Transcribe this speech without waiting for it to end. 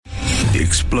The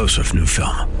explosive new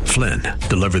film, Flynn,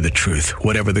 deliver the truth,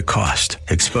 whatever the cost,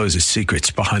 exposes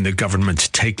secrets behind the government's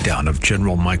takedown of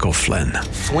General Michael Flynn.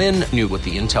 Flynn knew what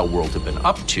the intel world had been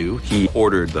up to. He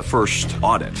ordered the first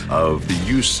audit of the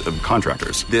use of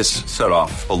contractors. This set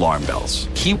off alarm bells.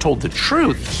 He told the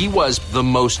truth. He was the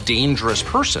most dangerous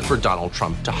person for Donald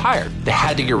Trump to hire. They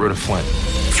had to get rid of Flynn.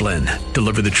 Flynn,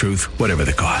 deliver the truth, whatever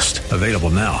the cost. Available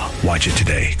now. Watch it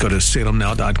today. Go to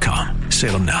salemnow.com.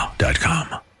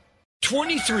 salemnow.com.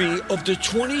 23 of the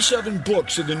 27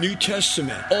 books of the New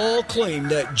Testament all claim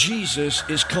that Jesus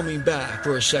is coming back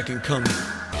for a second coming.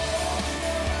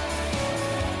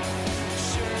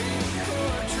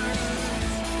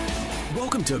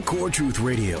 Welcome to Core Truth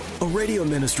Radio, a radio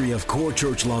ministry of Core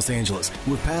Church Los Angeles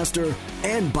with pastor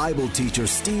and Bible teacher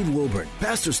Steve Wilburn.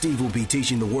 Pastor Steve will be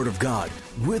teaching the Word of God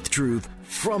with truth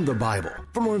from the Bible.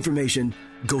 For more information,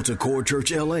 go to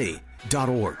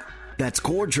corechurchla.org. That's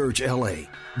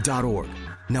corechurchla.org.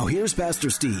 Now here's Pastor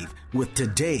Steve with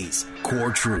today's Core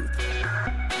Truth.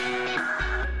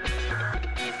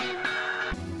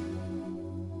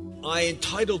 I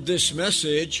entitled this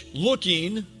message,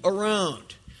 Looking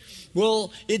Around.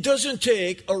 Well, it doesn't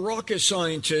take a rocket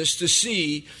scientist to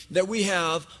see that we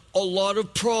have a lot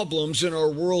of problems in our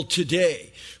world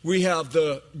today. We have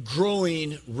the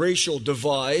growing racial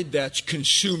divide that's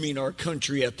consuming our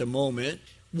country at the moment.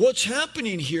 What's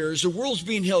happening here is the world's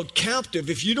being held captive.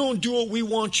 If you don't do what we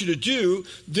want you to do,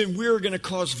 then we're going to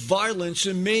cause violence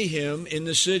and mayhem in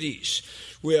the cities.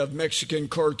 We have Mexican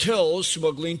cartels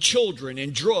smuggling children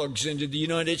and drugs into the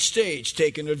United States,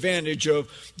 taking advantage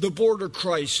of the border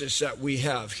crisis that we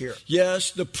have here. Yes,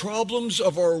 the problems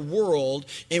of our world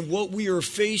and what we are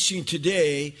facing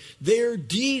today, they're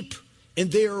deep. And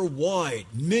they are wide,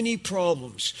 many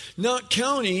problems, not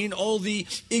counting all the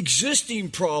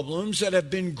existing problems that have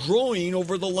been growing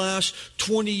over the last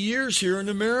 20 years here in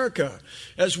America.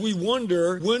 As we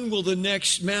wonder, when will the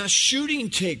next mass shooting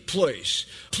take place?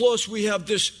 Plus, we have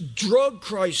this drug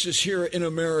crisis here in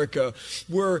America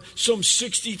where some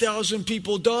 60,000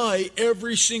 people die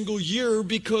every single year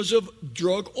because of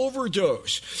drug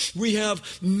overdose. We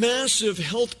have massive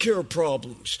health care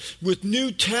problems with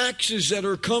new taxes that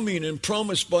are coming and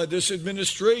promised by this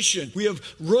administration. We have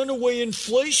runaway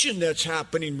inflation that's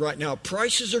happening right now.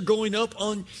 Prices are going up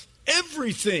on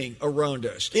everything around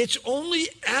us. It's only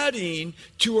adding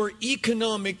to our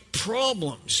economic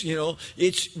problems. You know,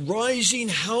 it's rising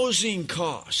housing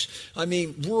costs. I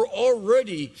mean, we're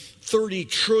already $30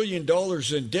 trillion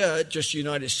in debt, just the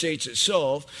United States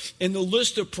itself, and the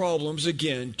list of problems,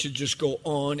 again, to just go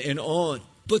on and on.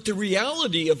 But the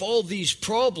reality of all these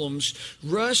problems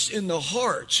rests in the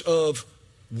hearts of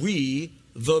we,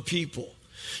 the people.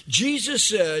 Jesus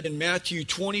said in Matthew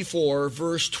 24,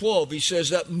 verse 12, he says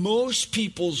that most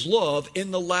people's love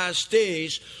in the last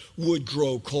days would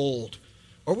grow cold.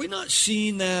 Are we not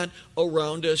seeing that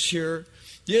around us here?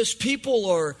 Yes, people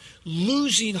are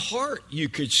losing heart, you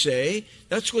could say.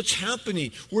 That's what's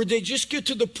happening, where they just get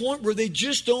to the point where they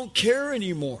just don't care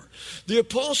anymore. The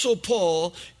Apostle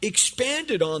Paul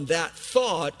expanded on that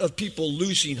thought of people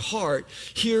losing heart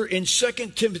here in 2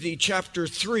 Timothy chapter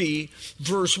 3,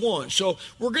 verse 1. So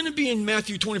we're going to be in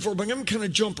Matthew 24, but I'm going to kind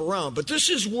of jump around. But this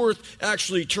is worth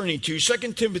actually turning to,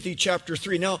 2 Timothy chapter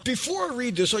 3. Now, before I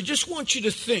read this, I just want you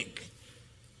to think.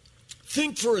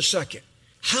 Think for a second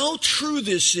how true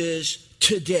this is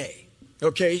today.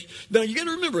 Okay? Now, you got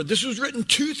to remember, this was written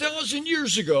 2,000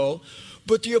 years ago,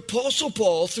 but the Apostle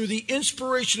Paul, through the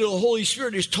inspiration of the Holy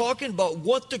Spirit, is talking about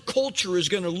what the culture is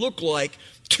going to look like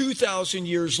 2,000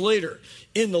 years later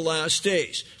in the last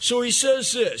days. So he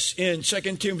says this in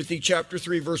 2 Timothy chapter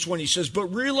 3, verse 1. He says, "But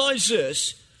realize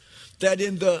this, that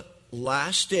in the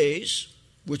last days,"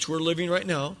 which we're living right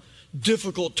now,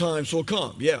 "difficult times will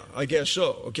come." Yeah, I guess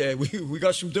so. Okay, we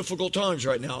got some difficult times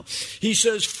right now. He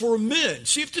says, "For men,"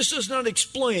 see if this does not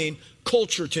explain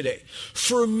culture today.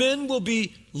 "For men will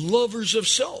be lovers of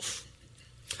self,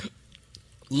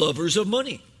 lovers of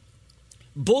money,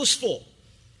 boastful,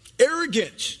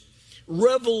 arrogant,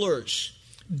 revelers,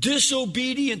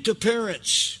 disobedient to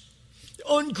parents,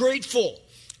 ungrateful,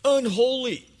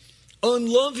 unholy,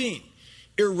 unloving,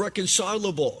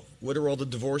 irreconcilable." What do all the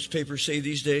divorce papers say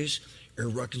these days?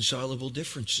 Irreconcilable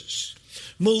differences.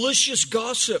 "Malicious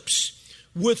gossips,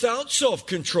 without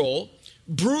self-control,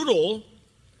 brutal,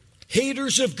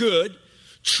 haters of good,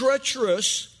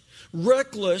 treacherous,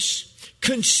 reckless,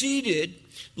 conceited,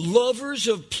 lovers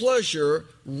of pleasure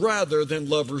rather than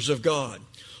lovers of God,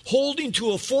 holding to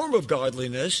a form of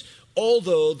godliness,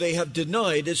 although they have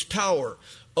denied its power.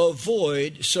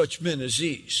 Avoid such men as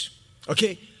these."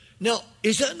 Okay, now,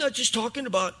 is that not just talking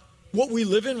about what we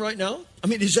live in right now? I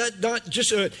mean, is that not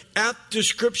just an apt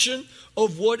description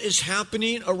of what is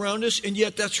happening around us? And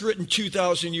yet that's written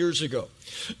 2,000 years ago.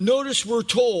 Notice we're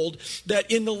told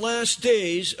that in the last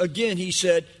days, again, he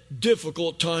said,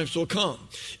 difficult times will come.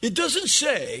 It doesn't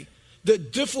say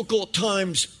that difficult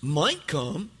times might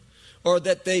come or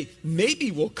that they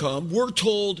maybe will come. We're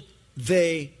told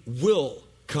they will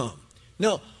come.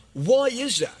 Now, why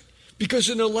is that? Because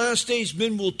in the last days,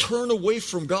 men will turn away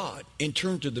from God and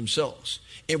turn to themselves.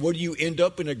 And what do you end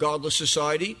up in a godless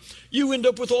society? You end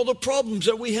up with all the problems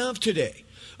that we have today.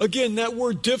 Again, that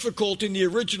word difficult in the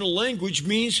original language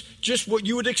means just what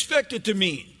you would expect it to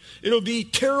mean. It'll be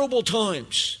terrible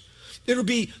times. It'll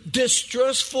be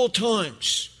distressful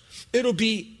times. It'll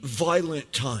be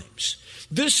violent times.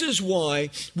 This is why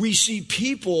we see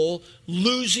people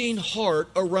losing heart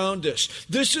around us.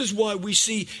 This is why we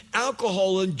see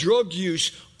alcohol and drug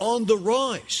use on the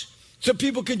rise. So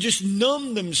people can just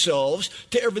numb themselves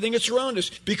to everything that's around us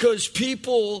because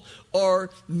people are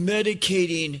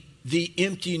medicating the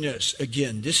emptiness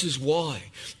again. This is why.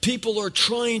 People are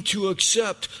trying to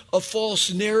accept a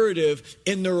false narrative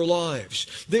in their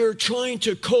lives. They're trying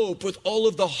to cope with all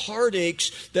of the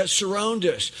heartaches that surround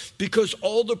us because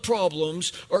all the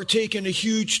problems are taking a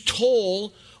huge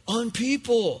toll on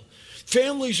people.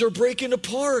 Families are breaking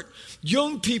apart.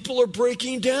 Young people are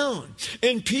breaking down.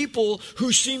 And people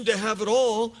who seem to have it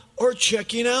all are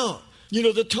checking out. You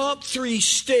know, the top 3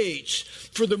 states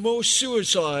for the most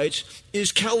suicides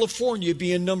is California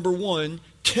being number 1,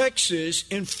 Texas,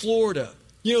 and Florida.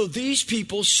 You know, these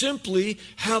people simply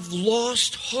have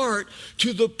lost heart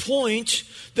to the point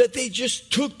that they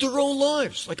just took their own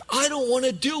lives. Like, I don't want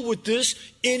to deal with this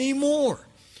anymore.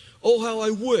 Oh, how I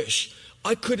wish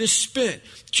I could have spent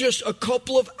just a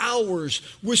couple of hours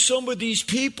with some of these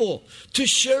people to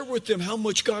share with them how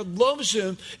much God loves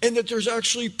them and that there's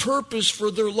actually purpose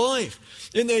for their life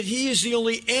and that He is the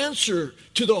only answer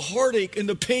to the heartache and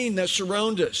the pain that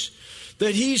surround us.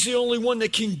 That He's the only one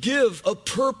that can give a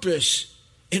purpose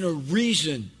and a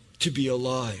reason to be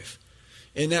alive.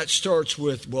 And that starts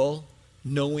with, well,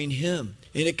 knowing Him.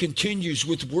 And it continues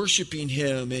with worshiping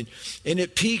Him. And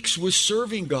it peaks with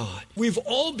serving God. We've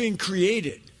all been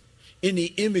created in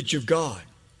the image of God.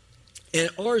 And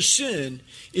our sin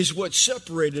is what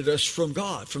separated us from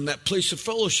God, from that place of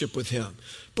fellowship with Him.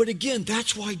 But again,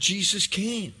 that's why Jesus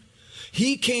came.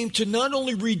 He came to not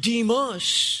only redeem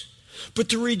us, but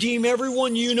to redeem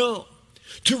everyone you know,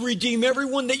 to redeem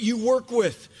everyone that you work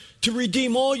with, to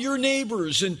redeem all your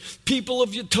neighbors and people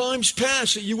of your times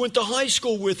past that you went to high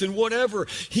school with and whatever.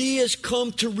 He has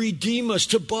come to redeem us,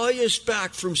 to buy us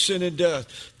back from sin and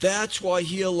death. That's why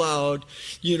He allowed,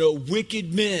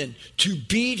 wicked men to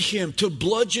beat Him, to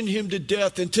bludgeon Him to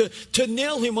death, and to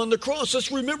nail Him on the cross.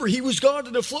 Let's remember, He was God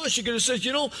in the flesh. He could have said,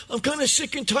 I'm kind of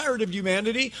sick and tired of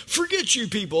humanity. Forget you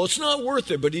people. It's not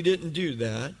worth it. But He didn't do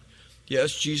that.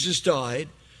 Yes, Jesus died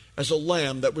as a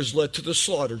lamb that was led to the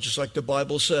slaughter, just like the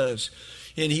Bible says.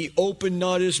 And He opened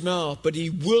not His mouth, but He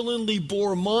willingly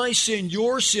bore my sin,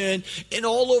 your sin, and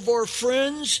all of our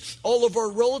friends, all of our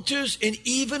relatives, and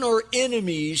even our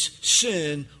enemies'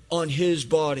 sin on His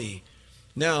body.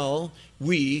 Now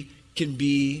we can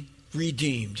be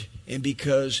redeemed. And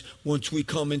because once we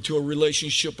come into a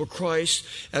relationship with Christ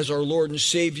as our Lord and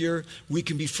Savior, we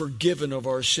can be forgiven of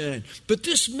our sin. But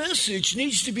this message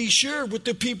needs to be shared with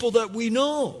the people that we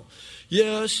know.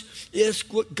 Yes, it's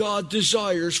what God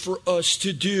desires for us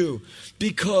to do.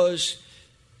 Because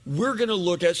we're going to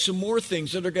look at some more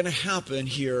things that are going to happen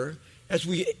here as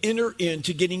we enter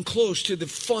into getting close to the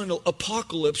final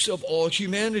apocalypse of all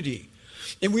humanity.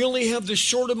 And we only have this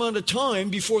short amount of time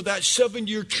before that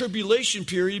 7-year tribulation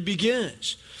period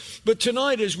begins. But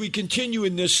tonight, as we continue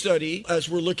in this study, as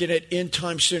we're looking at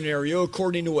end-time scenario,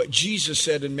 according to what Jesus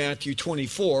said in Matthew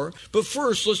 24. But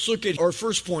first, let's look at our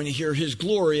first point here, His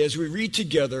glory, as we read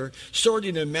together,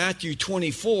 starting in Matthew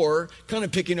 24, kind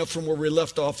of picking up from where we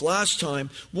left off last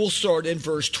time. We'll start in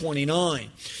verse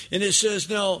 29. And it says,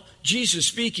 now, Jesus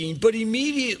speaking, but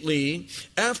immediately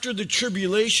after the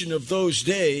tribulation of those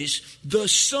days, the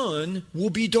sun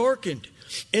will be darkened,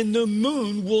 and the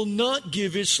moon will not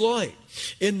give its light.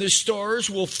 And the stars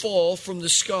will fall from the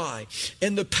sky,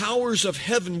 and the powers of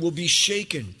heaven will be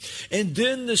shaken. And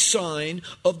then the sign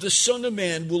of the Son of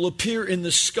Man will appear in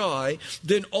the sky.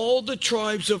 Then all the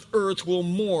tribes of earth will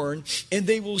mourn, and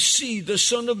they will see the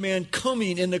Son of Man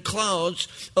coming in the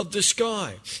clouds of the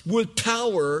sky with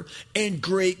power and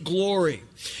great glory.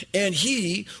 And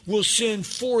He will send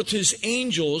forth His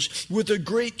angels with a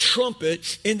great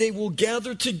trumpet, and they will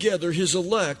gather together His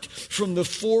elect from the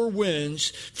four winds,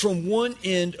 from one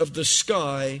end of the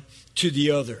sky to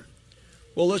the other.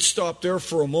 Well, let's stop there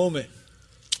for a moment.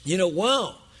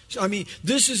 Wow. I mean,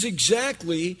 this is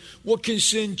exactly what can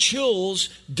send chills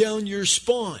down your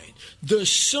spine. The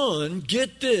sun,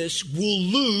 get this, will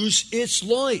lose its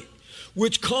light,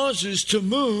 which causes the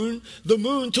moon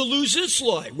to lose its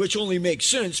light, which only makes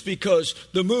sense because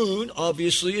the moon,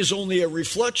 obviously, is only a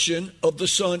reflection of the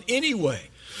sun anyway.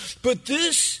 But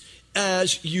this,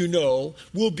 as you know,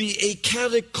 will be a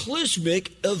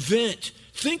cataclysmic event.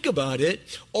 Think about it.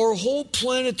 Our whole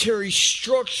planetary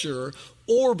structure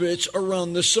orbits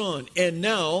around the sun, and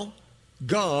now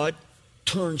God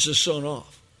turns the sun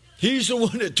off. He's the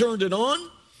one that turned it on.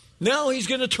 Now he's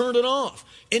going to turn it off,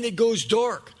 and it goes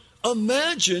dark.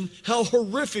 Imagine how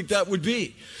horrific that would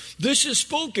be. This is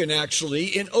spoken, actually,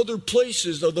 in other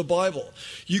places of the Bible.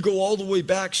 You go all the way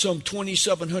back some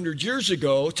 2,700 years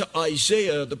ago to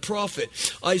Isaiah the prophet.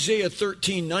 Isaiah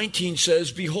 13:19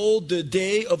 says, "Behold, the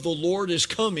day of the Lord is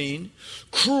coming,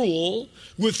 cruel,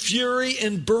 with fury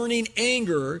and burning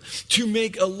anger, to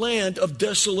make a land of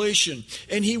desolation.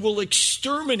 And he will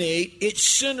exterminate its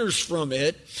sinners from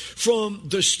it, from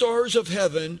the stars of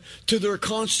heaven to their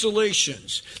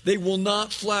constellations. They will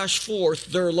not flash forth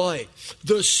their light.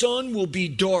 The sun will be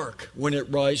dark when it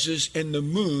rises, and the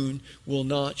moon will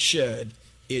not shed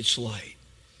its light."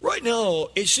 Right now,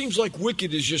 it seems like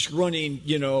wicked is just running,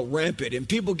 rampant, and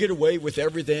people get away with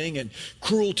everything, and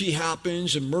cruelty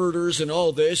happens, and murders, and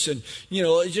all this, and,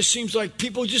 it just seems like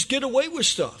people just get away with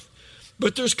stuff.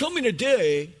 But there's coming a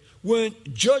day when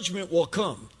judgment will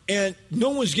come, and no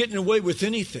one's getting away with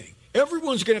anything.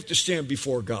 Everyone's going to have to stand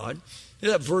before God.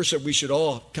 That verse that we should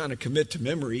all kind of commit to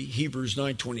memory, Hebrews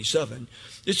 9:27,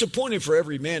 it's appointed for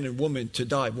every man and woman to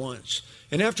die once,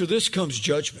 and after this comes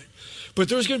judgment. But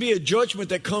there's going to be a judgment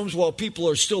that comes while people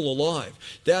are still alive.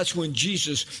 That's when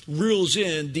Jesus reels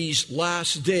in these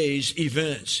last days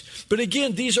events. But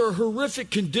again, these are horrific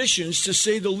conditions, to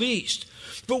say the least.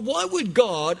 But why would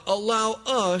God allow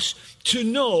us to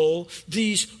know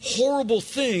these horrible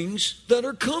things that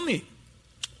are coming?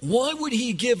 Why would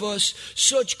he give us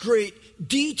such great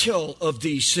detail of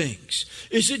these things?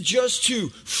 Is it just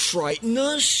to frighten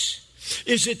us?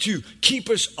 Is it to keep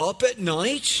us up at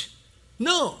night?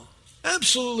 No.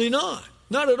 Absolutely not.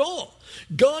 Not at all.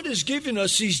 God has given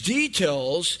us these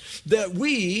details that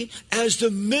we, as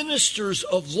the ministers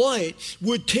of light,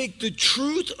 would take the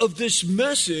truth of this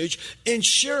message and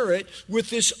share it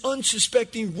with this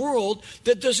unsuspecting world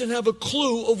that doesn't have a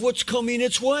clue of what's coming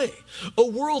its way. A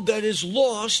world that is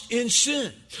lost in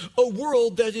sin. A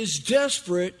world that is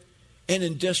desperate and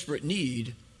in desperate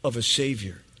need of a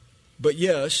Savior. But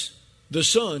yes, the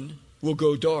sun will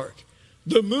go dark.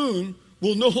 The moon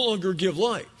will no longer give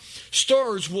light.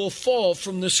 Stars will fall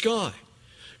from the sky.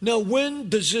 Now, when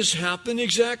does this happen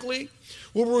exactly?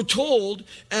 Well, we're told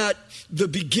at the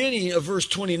beginning of verse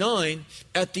 29,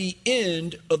 at the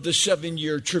end of the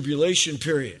 7-year tribulation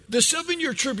period. The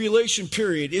 7-year tribulation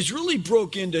period is really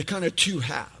broke into kind of two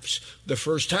halves. The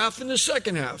first half and the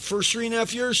second half. First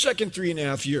 3.5 years, second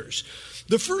 3.5 years.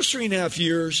 The first 3.5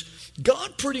 years,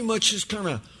 God pretty much just kind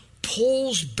of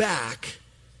pulls back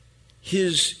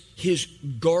his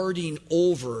guarding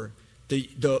over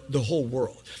the whole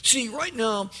world. See, right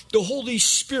now, the Holy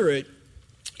Spirit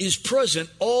is present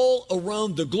all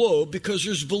around the globe because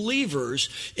there's believers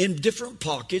in different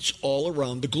pockets all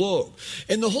around the globe.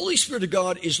 And the Holy Spirit of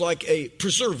God is like a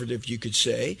preservative, you could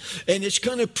say, and it's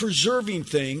kind of preserving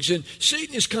things, and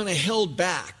Satan is kind of held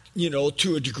back,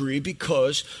 to a degree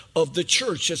because of the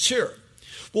church that's here.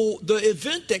 Well, the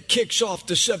event that kicks off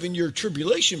the 7-year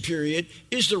tribulation period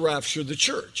is the rapture of the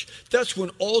church. That's when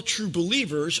all true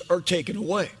believers are taken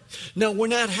away. Now, when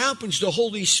that happens, the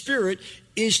Holy Spirit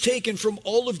is taken from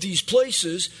all of these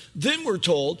places. Then we're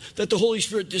told that the Holy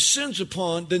Spirit descends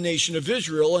upon the nation of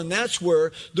Israel, and that's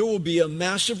where there will be a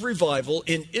massive revival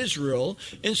in Israel,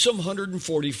 and some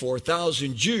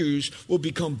 144,000 Jews will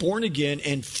become born again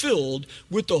and filled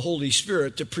with the Holy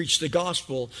Spirit to preach the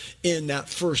gospel in that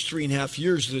first 3.5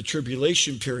 years of the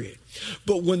tribulation period.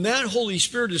 But when that Holy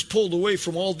Spirit is pulled away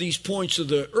from all these points of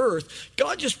the earth,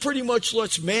 God just pretty much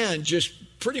lets man just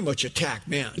pretty much attack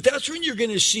man. That's when you're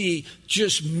going to see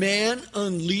just man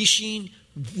unleashing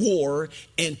war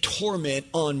and torment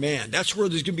on man. That's where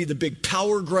there's going to be the big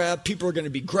power grab. People are going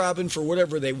to be grabbing for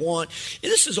whatever they want.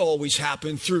 And this has always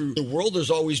happened through the world.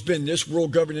 There's always been this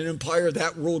world governing empire,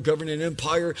 that world governing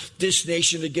empire, this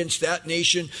nation against that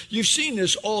nation. You've seen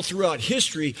this all throughout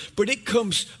history, but it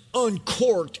comes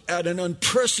uncorked at an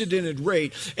unprecedented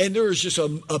rate, and there is just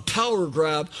a power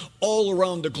grab all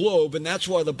around the globe, and that's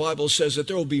why the Bible says that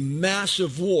there will be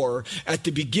massive war at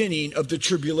the beginning of the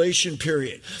tribulation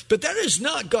period. But that is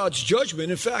not God's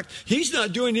judgment. In fact, he's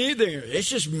not doing anything. It's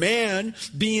just man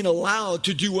being allowed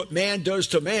to do what man does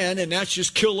to man, and that's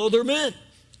just kill other men.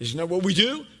 Isn't that what we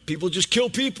do? People just kill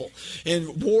people.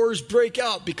 And wars break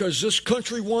out because this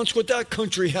country wants what that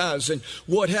country has and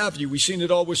what have you. We've seen it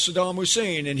all with Saddam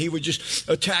Hussein, and he would just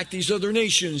attack these other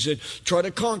nations and try to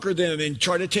conquer them and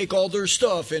try to take all their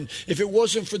stuff. And if it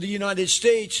wasn't for the United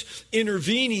States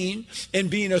intervening and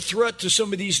being a threat to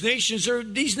some of these nations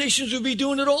would be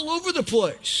doing it all over the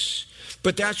place.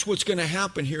 But that's what's going to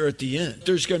happen here at the end.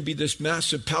 There's going to be this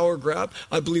massive power grab.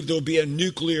 I believe there'll be a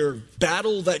nuclear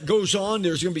battle that goes on.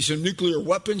 There's going to be some nuclear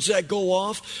weapons that go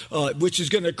off, which is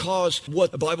going to cause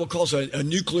what the Bible calls a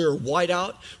nuclear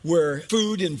whiteout, where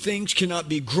food and things cannot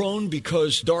be grown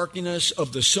because darkness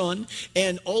of the sun.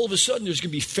 And all of a sudden, there's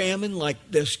going to be famine like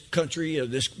this country,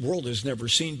 this world has never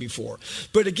seen before.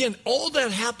 But again, all that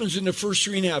happens in the first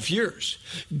 3.5 years.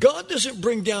 God doesn't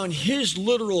bring down his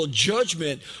literal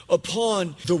judgment upon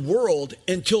the world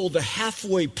until the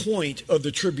halfway point of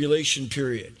the tribulation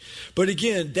period. But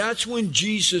again, that's when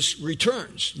Jesus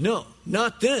returns. No,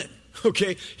 not then.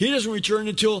 Okay, he doesn't return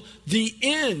until the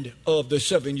end of the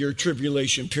 7-year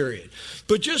tribulation period.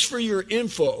 But just for your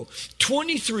info,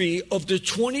 23 of the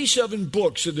 27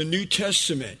 books of the New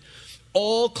Testament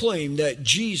all claim that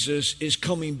Jesus is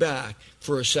coming back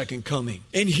for a second coming.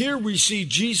 And here we see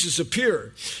Jesus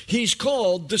appear. He's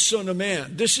called the Son of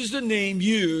Man. This is the name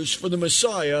used for the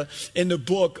Messiah in the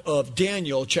book of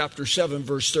Daniel, chapter 7,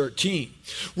 verse 13.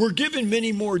 We're given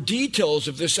many more details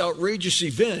of this outrageous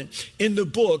event in the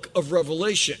book of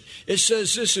Revelation. It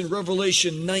says this in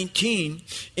Revelation 19,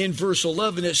 in verse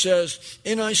 11, it says,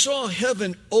 "And I saw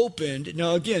heaven opened."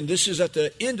 Now again, this is at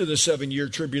the end of the 7-year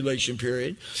tribulation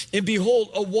period. "And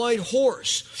behold, a white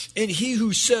horse, and he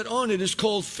who sat on it is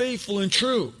called Faithful and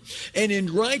True. And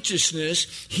in righteousness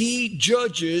he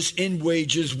judges and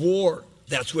wages war."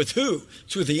 That's with who?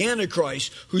 It's with the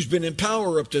Antichrist, who's been in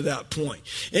power up to that point.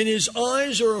 "And his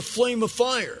eyes are a flame of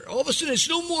fire." All of a sudden, it's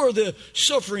no more the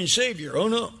suffering Savior. Oh,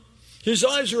 no. "His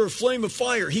eyes are a flame of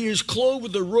fire. He is clothed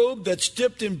with a robe that's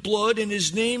dipped in blood, and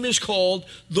his name is called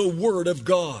the Word of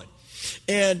God.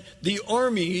 And the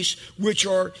armies which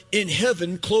are in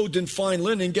heaven, clothed in fine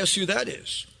linen," guess who that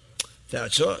is?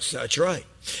 That's us. That's right.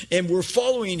 "And we're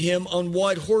following him on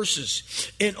white horses.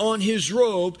 And on his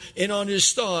robe and on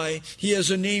his thigh, he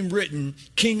has a name written,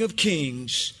 King of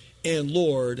Kings and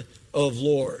Lord of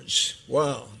Lords."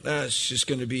 Wow, that's just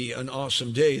going to be an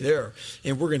awesome day there.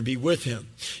 And we're going to be with him.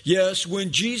 Yes,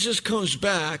 when Jesus comes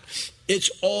back,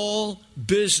 it's all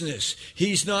business.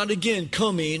 He's not again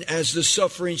coming as the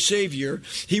suffering Savior.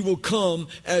 He will come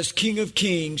as King of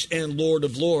Kings and Lord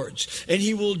of Lords. And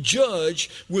he will judge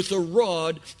with a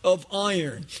rod of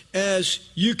iron. As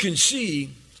you can see,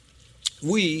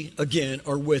 we again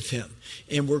are with him.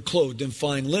 And we're clothed in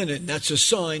fine linen. That's a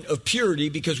sign of purity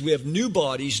because we have new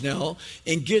bodies now.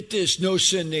 And get this, no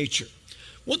sin nature.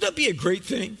 Won't that be a great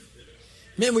thing?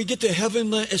 Man, we get to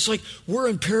heaven, it's like we're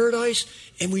in paradise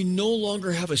and we no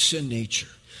longer have a sin nature.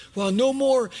 Well, no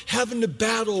more having to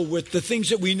battle with the things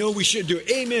that we know we should do.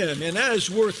 Amen. And that is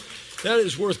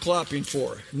worth clapping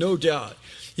for, no doubt.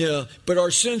 Yeah, but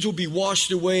our sins will be washed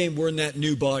away and we're in that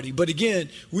new body. But again,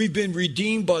 we've been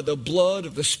redeemed by the blood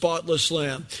of the spotless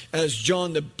Lamb. As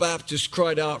John the Baptist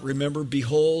cried out, remember,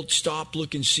 "Behold, stop,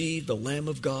 look and see the Lamb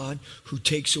of God who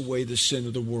takes away the sin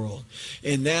of the world."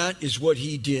 And that is what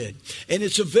he did. And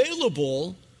it's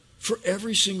available for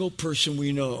every single person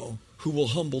we know who will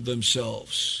humble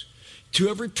themselves. To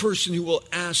every person who will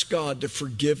ask God to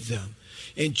forgive them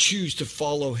and choose to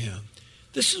follow him.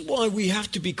 This is why we have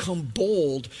to become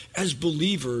bold as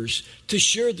believers to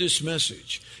share this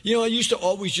message. You know, I used to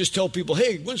always just tell people,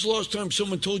 hey, when's the last time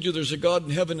someone told you there's a God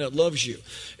in heaven that loves you?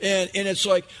 And it's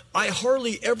like, I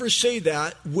hardly ever say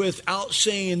that without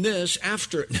saying this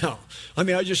after it now. I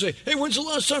mean, I just say, hey, when's the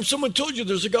last time someone told you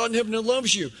there's a God in heaven that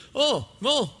loves you? Oh,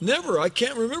 well, never. I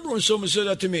can't remember when someone said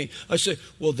that to me. I say,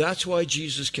 well, that's why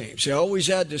Jesus came. See, I always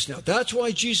add this now. That's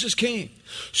why Jesus came.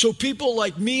 So people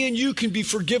like me and you can be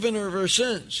forgiven of our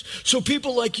sins. So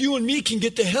people like you and me can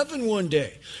get to heaven one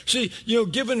day. See,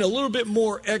 given a little bit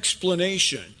more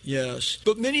explanation, yes.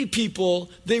 But many people,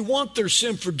 they want their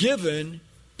sin forgiven,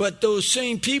 but those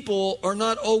same people are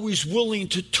not always willing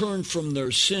to turn from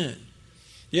their sin.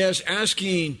 Yes,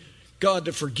 asking God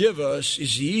to forgive us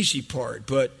is the easy part,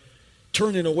 but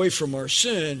turning away from our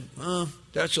sin,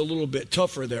 that's a little bit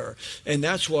tougher there. And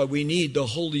that's why we need the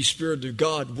Holy Spirit of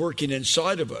God working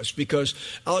inside of us, because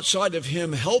outside of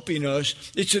him helping us,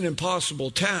 it's an impossible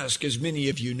task, as many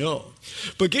of you know.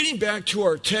 But getting back to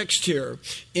our text here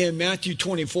in Matthew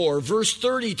 24, verse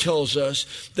 30 tells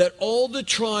us that all the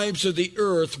tribes of the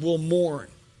earth will mourn.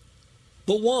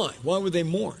 But why? Why would they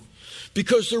mourn?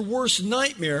 Because their worst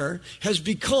nightmare has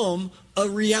become a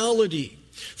reality.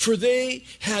 For they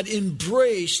had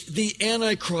embraced the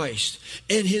Antichrist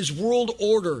and his world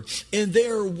order, and they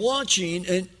are watching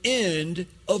an end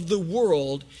of the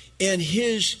world and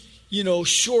his,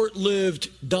 short-lived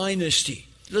dynasty.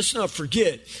 Let's not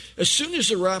forget, as soon as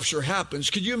the rapture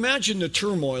happens, could you imagine the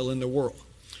turmoil in the world?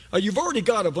 You've already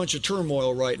got a bunch of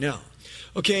turmoil right now.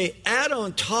 Okay, add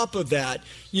on top of that,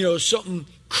 something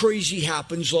crazy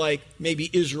happens, like maybe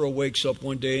Israel wakes up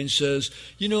one day and says,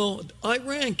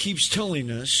 Iran keeps telling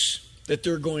us that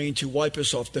they're going to wipe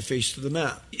us off the face of the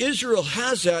map. Israel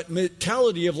has that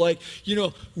mentality of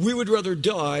we would rather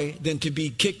die than to be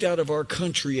kicked out of our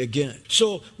country again.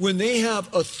 So when they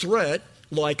have a threat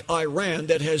like Iran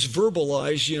that has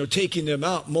verbalized, taking them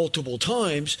out multiple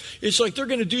times, it's like they're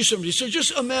going to do something. So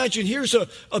just imagine, here's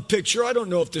a picture. I don't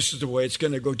know if this is the way it's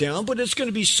going to go down, but it's going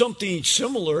to be something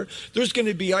similar. There's going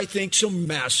to be, I think, some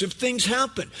massive things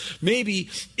happen. Maybe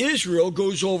Israel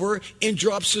goes over and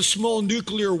drops a small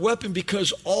nuclear weapon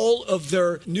because all of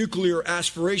their nuclear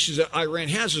aspirations that Iran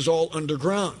has is all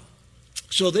underground.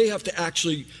 So they have to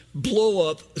actually blow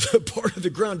up the part of the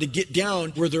ground to get down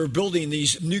where they're building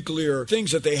these nuclear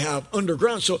things that they have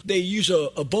underground. So they use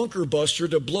a bunker buster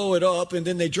to blow it up, and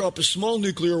then they drop a small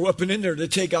nuclear weapon in there to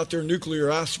take out their nuclear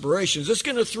aspirations. It's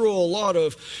going to throw a lot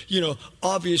of,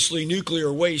 obviously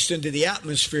nuclear waste into the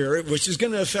atmosphere, which is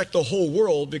going to affect the whole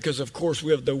world because, of course,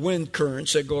 we have the wind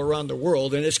currents that go around the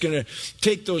world, and it's going to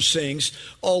take those things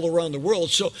all around the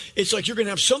world. So it's like you're going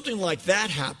to have something like that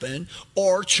happen,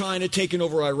 or China taking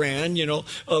over Iran,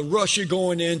 Russia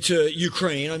going into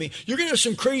Ukraine. I mean, you're going to have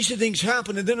some crazy things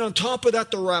happen, and then on top of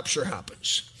that, the rapture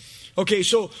happens. Okay,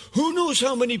 so who knows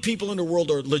how many people in the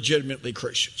world are legitimately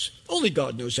Christians? Only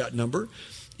God knows that number.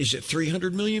 Is it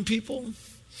 300 million people?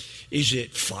 Is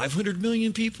it 500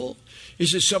 million people?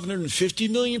 Is it 750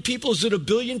 million people? Is it 1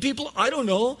 billion people? I don't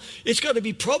know. It's got to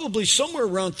be probably somewhere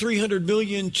around 300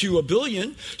 million to 1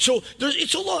 billion. So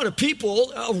it's a lot of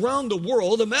people around the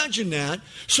world. Imagine that.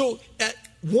 So at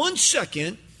 1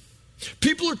 second,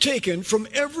 people are taken from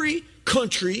every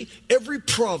country, every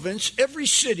province, every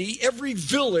city, every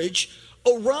village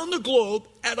around the globe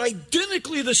at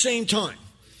identically the same time.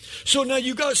 So now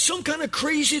you got some kind of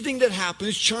crazy thing that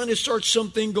happens. China starts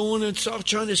something going in South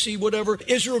China Sea, whatever.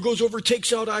 Israel goes over,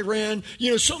 takes out Iran.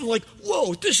 Something like,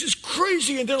 whoa, this is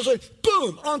crazy. And then it's like,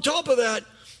 boom, on top of that,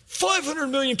 500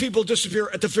 million people disappear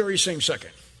at the very same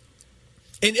second.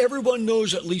 And everyone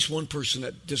knows at least one person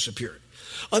that disappeared.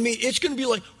 I mean, it's going to be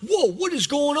like, whoa, what is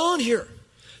going on here?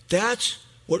 That's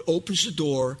what opens the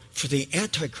door for the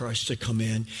Antichrist to come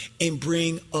in and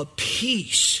bring a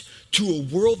peace to a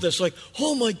world that's like,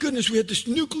 oh my goodness, we had this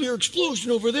nuclear explosion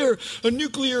over there, a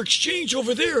nuclear exchange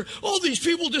over there. All these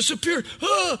people disappeared.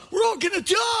 We're all going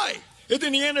to die. And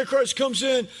then the Antichrist comes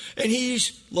in, and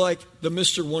he's like the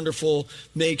Mr. Wonderful,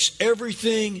 makes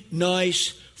everything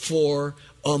nice for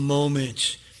a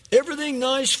moment. Everything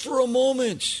nice for a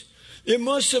moment. It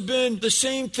must have been the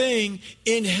same thing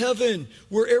in heaven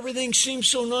where everything seems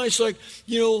so nice. Like,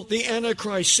 the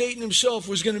Antichrist, Satan himself,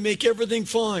 was going to make everything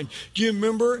fine. Do you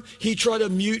remember? He tried a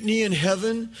mutiny in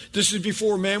heaven. This is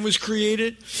before man was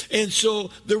created. And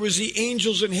so there was the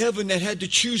angels in heaven that had to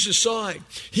choose a side.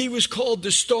 He was called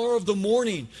the star of the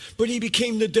morning, but he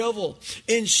became the devil.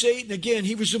 And Satan, again,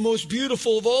 he was the most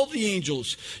beautiful of all the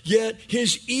angels. Yet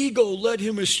his ego led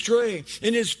him astray,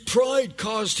 and his pride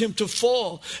caused him to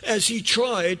fall as he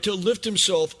tried to lift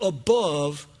himself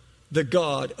above the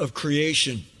God of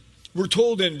creation. We're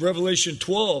told in Revelation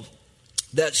 12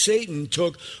 that Satan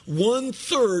took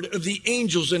 1/3 of the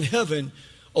angels in heaven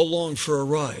along for a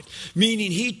ride,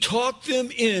 meaning he talked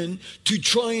them in to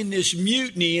trying this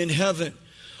mutiny in heaven.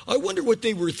 I wonder what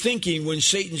they were thinking when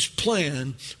Satan's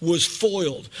plan was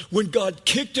foiled, when God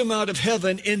kicked him out of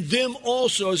heaven and them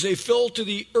also as they fell to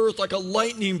the earth like a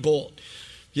lightning bolt.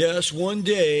 Yes, one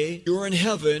day you're in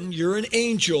heaven, you're an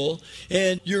angel,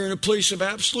 and you're in a place of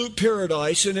absolute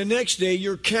paradise, and the next day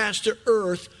you're cast to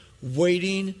earth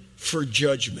waiting for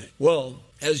judgment. Well,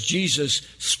 as Jesus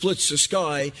splits the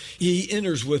sky, he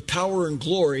enters with power and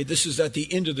glory. This is at the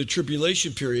end of the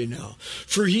tribulation period now.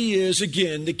 For he is,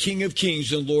 again, the King of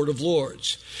kings and Lord of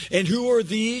lords. And who are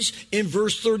these? In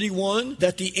verse 31,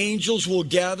 that the angels will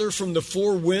gather from the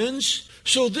four winds.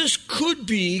 So this could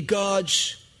be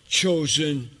God's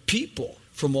chosen people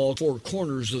from all four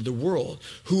corners of the world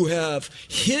who have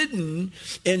hidden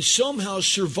and somehow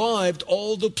survived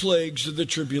all the plagues of the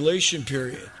tribulation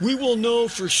period. We will know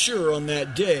for sure on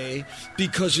that day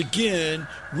because, again,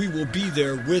 we will be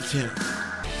there with him.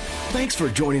 Thanks for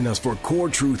joining us for Core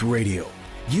Truth Radio.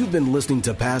 You've been listening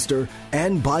to Pastor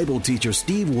and Bible teacher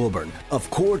Steve Wilburn of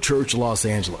Core Church Los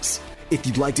Angeles. If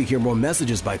you'd like to hear more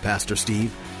messages by Pastor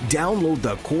Steve, download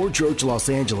the Core Church Los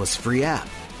Angeles free app.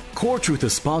 Core Truth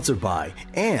is sponsored by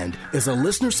and is a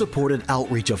listener-supported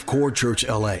outreach of Core Church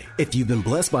LA. If you've been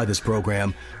blessed by this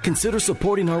program, consider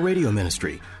supporting our radio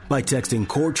ministry by texting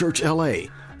Core Church LA,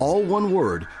 all one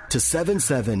word, to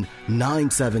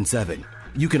 77977.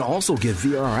 You can also give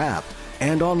via our app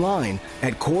and online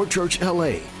at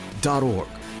corechurchla.org,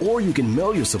 or you can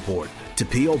mail your support to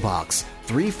P.O. Box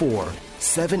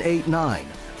 34789,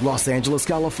 Los Angeles,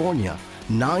 California,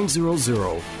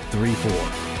 90034.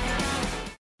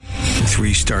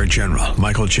 Three-star General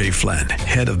Michael J. Flynn,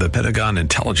 head of the Pentagon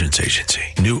Intelligence Agency,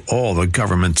 knew all the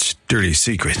government's dirty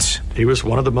secrets. He was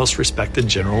one of the most respected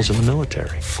generals in the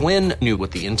military. Flynn knew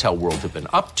what the intel world had been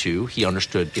up to. He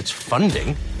understood its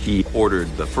funding. He ordered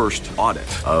the first audit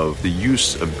of the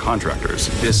use of contractors.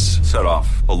 This set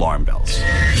off alarm bells.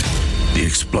 The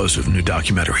explosive new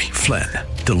documentary, Flynn,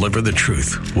 Deliver the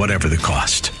Truth, Whatever the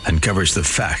Cost, uncovers the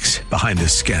facts behind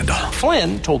this scandal.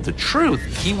 Flynn told the truth.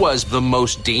 He was the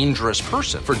most dangerous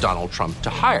person for Donald Trump to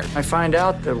hire. I find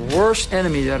out the worst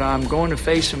enemy that I'm going to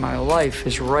face in my life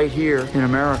is right here in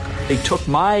America. They took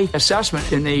my assessment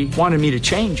and they wanted me to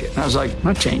change it. And I was like, I'm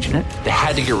not changing it. They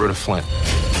had to get rid of Flynn.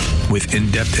 With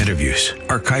in-depth interviews,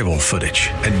 archival footage,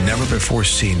 and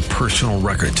never-before-seen personal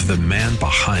records of the man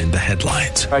behind the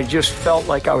headlines. I just felt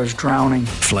like I was drowning.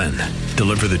 Flynn,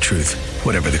 Deliver the Truth,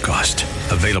 Whatever the Cost.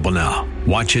 Available now.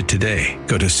 Watch it today.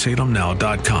 Go to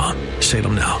salemnow.com.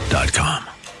 salemnow.com.